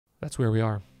That's where we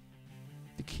are.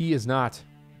 The key is not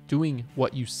doing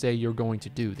what you say you're going to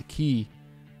do. The key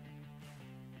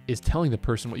is telling the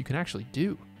person what you can actually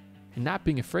do and not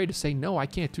being afraid to say, no, I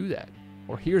can't do that.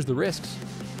 Or here's the risks.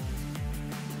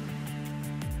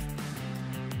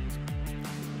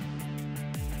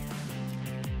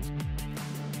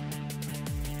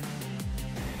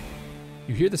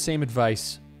 You hear the same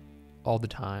advice all the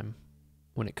time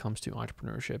when it comes to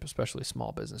entrepreneurship, especially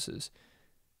small businesses.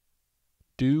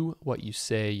 Do what you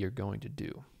say you're going to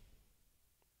do.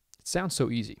 It sounds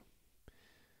so easy.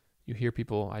 You hear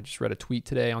people, I just read a tweet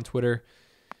today on Twitter,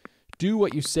 do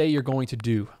what you say you're going to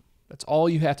do. That's all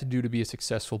you have to do to be a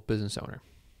successful business owner.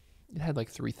 It had like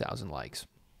 3,000 likes.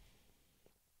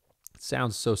 It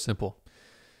sounds so simple.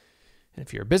 And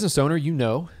if you're a business owner, you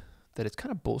know that it's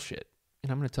kind of bullshit.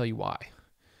 And I'm going to tell you why.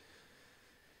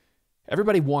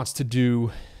 Everybody wants to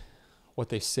do what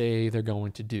they say they're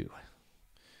going to do.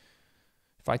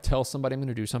 If I tell somebody I'm going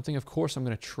to do something, of course I'm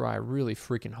going to try really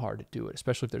freaking hard to do it,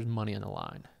 especially if there's money on the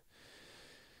line.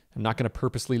 I'm not going to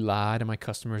purposely lie to my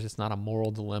customers. It's not a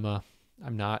moral dilemma.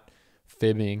 I'm not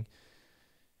fibbing.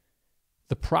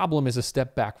 The problem is a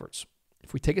step backwards.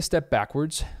 If we take a step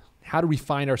backwards, how do we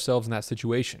find ourselves in that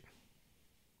situation?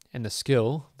 And the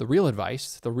skill, the real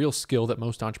advice, the real skill that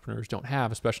most entrepreneurs don't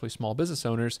have, especially small business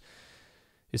owners,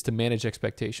 is to manage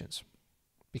expectations.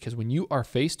 Because when you are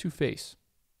face to face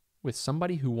with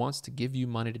somebody who wants to give you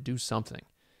money to do something,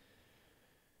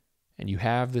 and you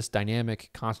have this dynamic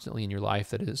constantly in your life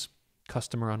that is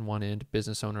customer on one end,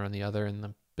 business owner on the other, and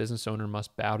the business owner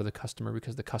must bow to the customer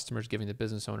because the customer is giving the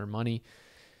business owner money.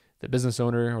 The business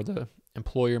owner or the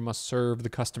employer must serve the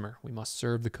customer. We must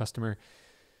serve the customer.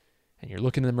 And you're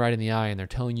looking them right in the eye and they're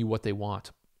telling you what they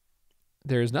want.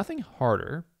 There is nothing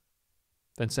harder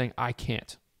than saying, I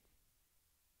can't.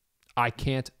 I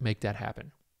can't make that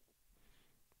happen.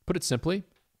 Put it simply,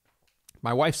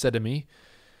 my wife said to me,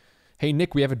 hey,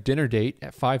 Nick, we have a dinner date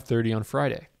at 5:30 on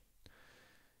Friday.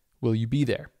 Will you be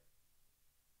there?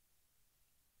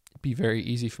 It'd be very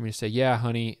easy for me to say, yeah,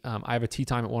 honey, I have a tea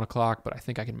time at 1 o'clock, but I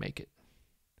think I can make it.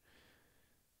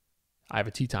 I have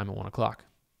a tea time at 1 o'clock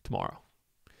tomorrow.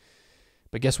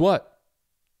 But guess what?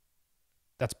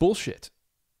 That's bullshit.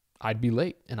 I'd be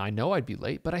late, and I know I'd be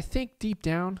late, but I think deep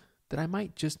down that I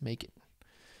might just make it.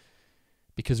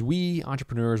 Because we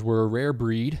entrepreneurs, we're a rare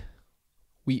breed.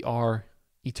 We are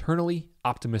eternally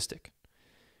optimistic.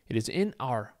 It is in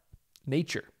our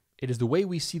nature. It is the way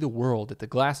we see the world, that the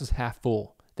glass is half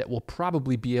full, that we'll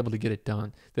probably be able to get it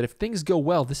done, that if things go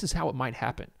well, this is how it might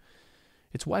happen.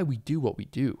 It's why we do what we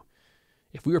do.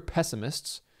 If we were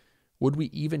pessimists, would we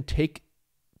even take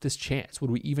this chance?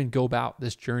 Would we even go about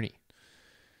this journey?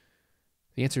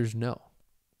 The answer is no.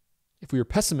 If we were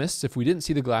pessimists, if we didn't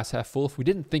see the glass half full, if we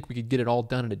didn't think we could get it all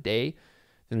done in a day,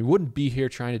 then we wouldn't be here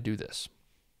trying to do this.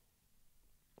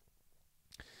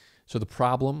 So the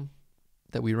problem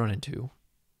that we run into,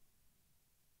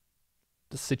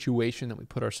 the situation that we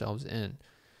put ourselves in,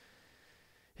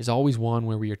 is always one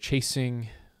where we are chasing,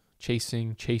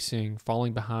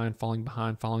 falling behind.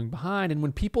 And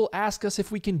when people ask us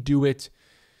if we can do it,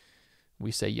 we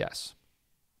say yes.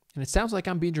 And it sounds like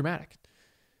I'm being dramatic.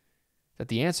 That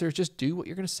the answer is just do what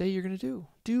you're going to say you're going to do.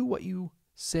 Do what you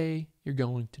say you're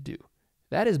going to do.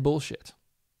 That is bullshit.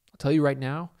 I'll tell you right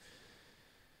now,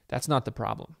 that's not the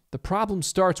problem. The problem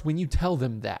starts when you tell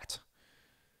them that.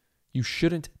 You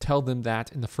shouldn't tell them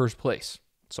that in the first place.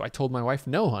 So I told my wife,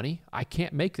 no, honey, I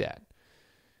can't make that.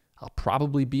 I'll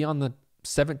probably be on the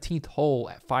 17th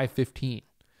hole at 5:15.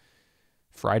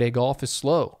 Friday golf is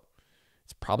slow.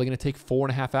 It's probably going to take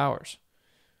 4.5 hours.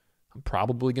 I'm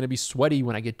probably going to be sweaty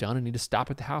when I get done and need to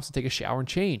stop at the house and take a shower and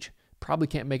change. Probably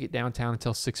can't make it downtown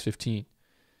until 6:15.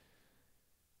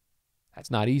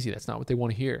 That's not easy. That's not what they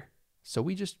want to hear. So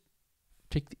we just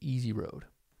take the easy road.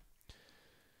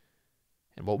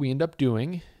 And what we end up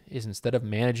doing is instead of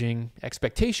managing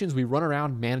expectations, we run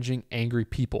around managing angry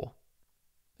people.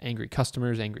 Angry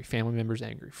customers, angry family members,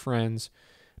 angry friends,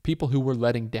 people who we're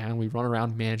letting down. We run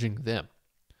around managing them.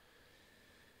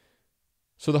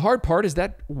 So the hard part is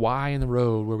that why in the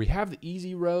road, where we have the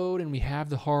easy road and we have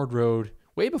the hard road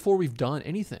way before we've done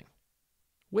anything.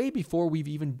 Way before we've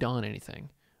even done anything.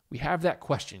 We have that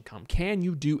question come, can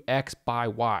you do X by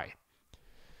Y?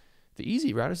 The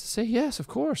easy route is to say yes, of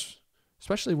course.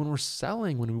 Especially when we're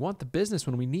selling, when we want the business,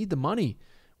 when we need the money,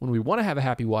 when we want to have a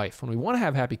happy wife, when we want to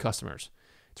have happy customers.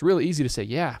 It's really easy to say,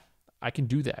 yeah, I can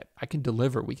do that. I can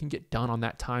deliver. We can get done on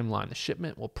that timeline. The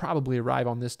shipment will probably arrive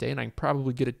on this day and I can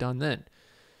probably get it done then.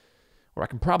 Or I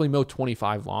can probably mow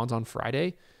 25 lawns on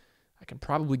Friday. I can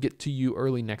probably get to you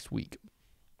early next week.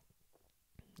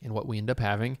 And what we end up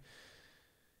having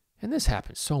And this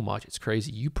happens so much. It's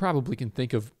crazy. You probably can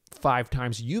think of 5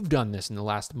 times you've done this in the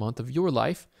last month of your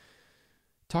life.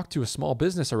 Talk to a small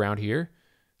business around here,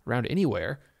 around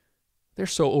anywhere. They're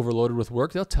so overloaded with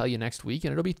work, they'll tell you next week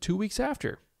and it'll be 2 weeks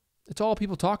after. It's all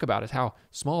people talk about is how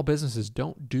small businesses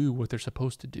don't do what they're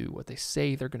supposed to do, what they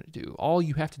say they're going to do. All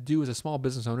you have to do as a small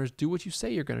business owner is do what you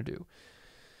say you're going to do.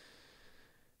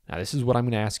 Now, this is what I'm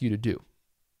going to ask you to do.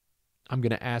 I'm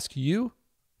going to ask you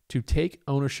to take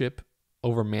ownership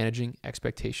over managing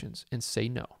expectations and say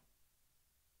no.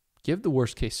 Give the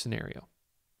worst case scenario.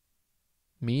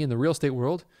 Me in the real estate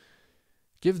world,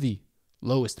 give the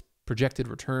lowest projected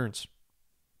returns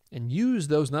and use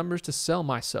those numbers to sell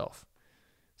myself.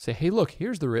 Say, hey, look,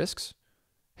 here's the risks.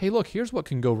 Hey, look, here's what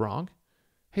can go wrong.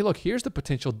 Hey, look, here's the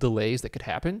potential delays that could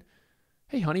happen.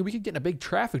 Hey, honey, we could get in a big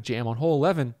traffic jam on hole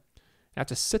 11 and have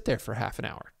to sit there for half an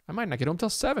hour. I might not get home till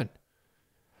 7.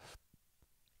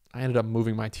 I ended up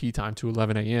moving my tea time to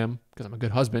 11 a.m. because I'm a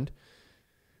good husband.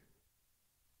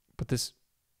 But this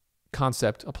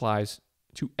concept applies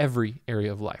to every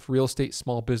area of life. Real estate,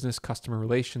 small business, customer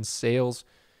relations, sales.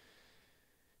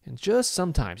 And just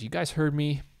sometimes, you guys heard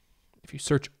me, if you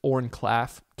search Oren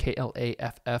Klaff,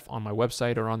 Klaff on my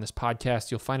website or on this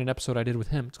podcast, you'll find an episode I did with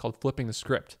him. It's called Flipping the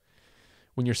Script.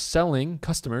 When you're selling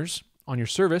customers on your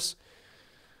service,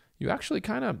 you actually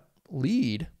kind of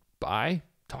lead by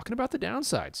talking about the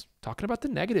downsides, talking about the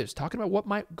negatives, talking about what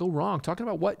might go wrong, talking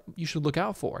about what you should look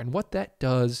out for. And what that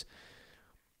does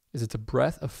is it's a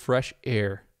breath of fresh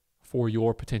air for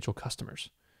your potential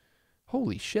customers.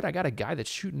 Holy shit, I got a guy that's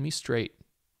shooting me straight.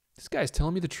 This guy's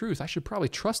telling me the truth. I should probably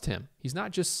trust him. He's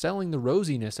not just selling the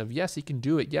rosiness of, yes, he can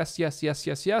do it. Yes, yes, yes,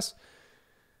 yes, yes.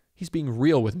 He's being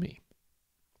real with me.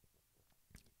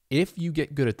 If you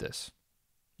get good at this,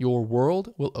 your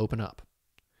world will open up.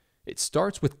 It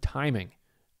starts with timing.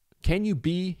 Can you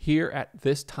be here at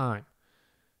this time?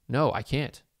 No, I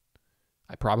can't.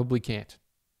 I probably can't.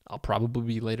 I'll probably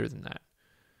be later than that.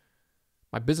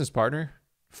 My business partner,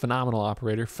 phenomenal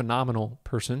operator, phenomenal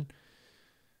person.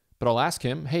 But I'll ask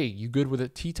him, hey, you good with a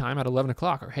tea time at 11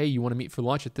 o'clock? Or hey, you want to meet for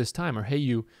lunch at this time? Or hey,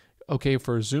 you okay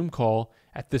for a Zoom call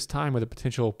at this time with a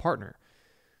potential partner?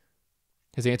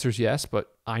 His answer is yes,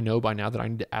 but I know by now that I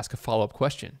need to ask a follow-up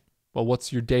question. Well,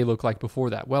 what's your day look like before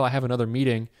that? Well, I have another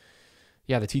meeting.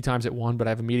 Yeah, the tea time's at 1, but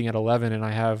I have a meeting at 11 and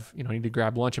I need to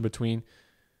grab lunch in between.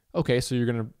 Okay, so you're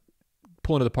going to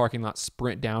pull into the parking lot,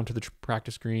 sprint down to the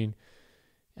practice green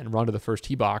and run to the first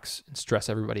tee box and stress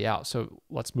everybody out. So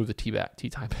let's move the tee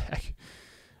time back.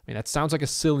 I mean, that sounds like a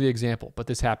silly example, but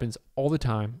this happens all the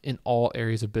time in all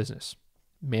areas of business.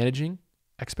 Managing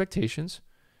expectations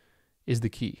is the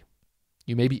key.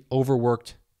 You may be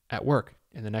overworked at work.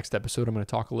 In the next episode, I'm going to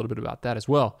talk a little bit about that as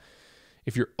well.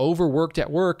 If you're overworked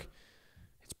at work,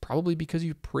 it's probably because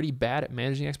you're pretty bad at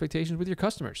managing expectations with your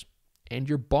customers and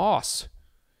your boss.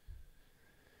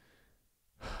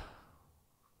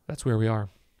 That's where we are.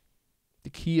 The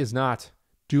key is not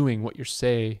doing what you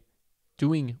say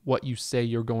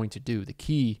you're going to do. The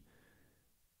key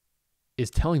is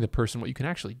telling the person what you can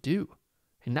actually do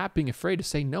and not being afraid to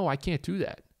say, no, I can't do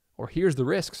that. Or here's the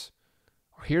risks.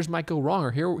 Or here's might go wrong.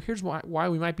 Or here's why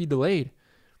we might be delayed.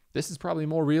 This is probably a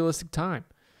more realistic time.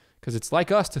 Because it's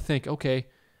like us to think, okay,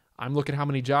 I'm looking at how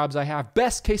many jobs I have.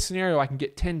 Best case scenario, I can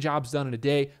get 10 jobs done in a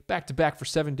day, back to back for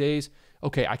 7 days.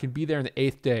 Okay, I can be there in the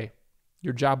 8th day.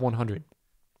 Your job 100.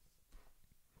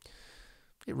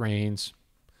 It rains.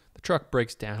 The truck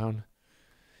breaks down.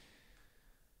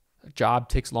 The job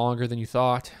takes longer than you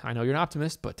thought. I know you're an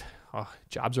optimist, but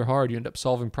jobs are hard. You end up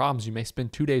solving problems. You may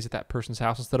spend 2 days at that person's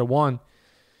house instead of 1.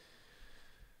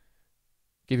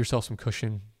 Give yourself some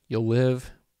cushion. You'll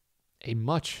live a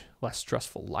much less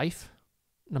stressful life.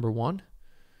 Number 1.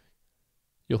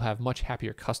 You'll have much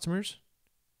happier customers.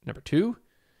 Number 2.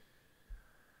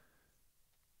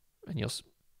 And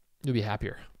you'll be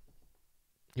happier.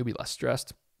 You'll be less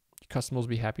stressed. Your customers will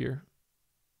be happier.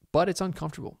 But it's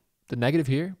uncomfortable. The negative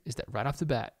here is that right off the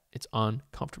bat, it's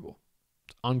uncomfortable.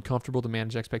 It's uncomfortable to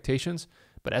manage expectations.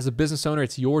 But as a business owner,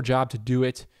 it's your job to do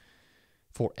it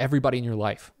for everybody in your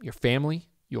life. Your family,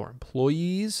 your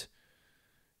employees.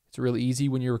 It's really easy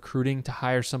when you're recruiting to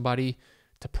hire somebody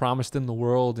to promise them the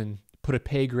world and put a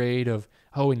pay grade of,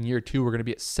 in year 2, we're going to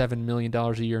be at $7 million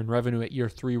a year in revenue. At year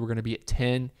 3, we're going to be at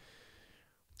 10.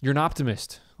 You're an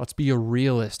optimist. Let's be a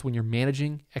realist. When you're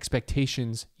managing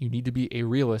expectations, you need to be a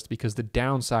realist because the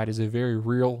downside is a very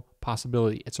real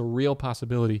possibility. It's a real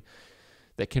possibility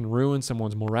that can ruin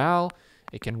someone's morale.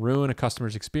 It can ruin a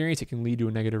customer's experience. It can lead to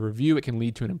a negative review. It can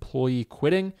lead to an employee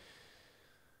quitting.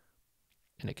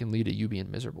 And it can lead to you being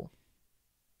miserable.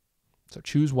 So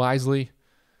choose wisely.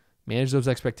 Manage those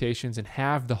expectations and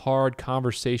have the hard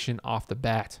conversation off the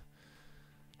bat.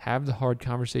 Have the hard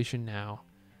conversation now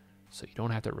so you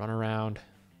don't have to run around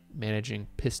managing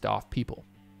pissed off people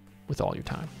with all your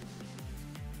time.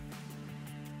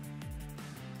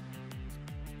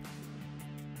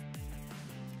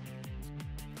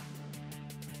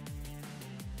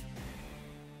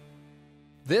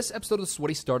 This episode of the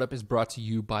Sweaty Startup is brought to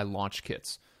you by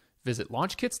LaunchKits. Visit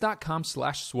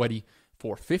launchkits.com/sweaty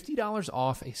for $50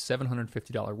 off a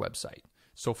 $750 website.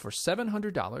 So for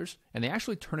 $700, and they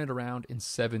actually turn it around in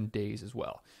 7 days as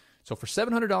well. So for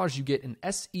 $700, you get an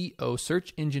SEO,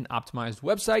 search engine optimized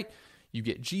website. You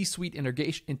get G Suite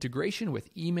integration with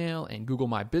email and Google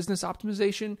My Business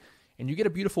optimization, and you get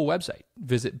a beautiful website.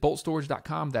 Visit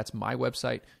boltstorage.com. That's my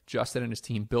website. Justin and his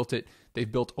team built it.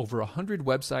 They've built over 100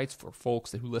 websites for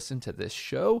folks who listen to this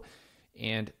show.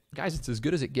 And guys, it's as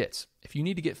good as it gets. If you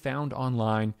need to get found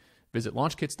online, visit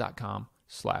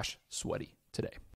launchkits.com/sweaty today.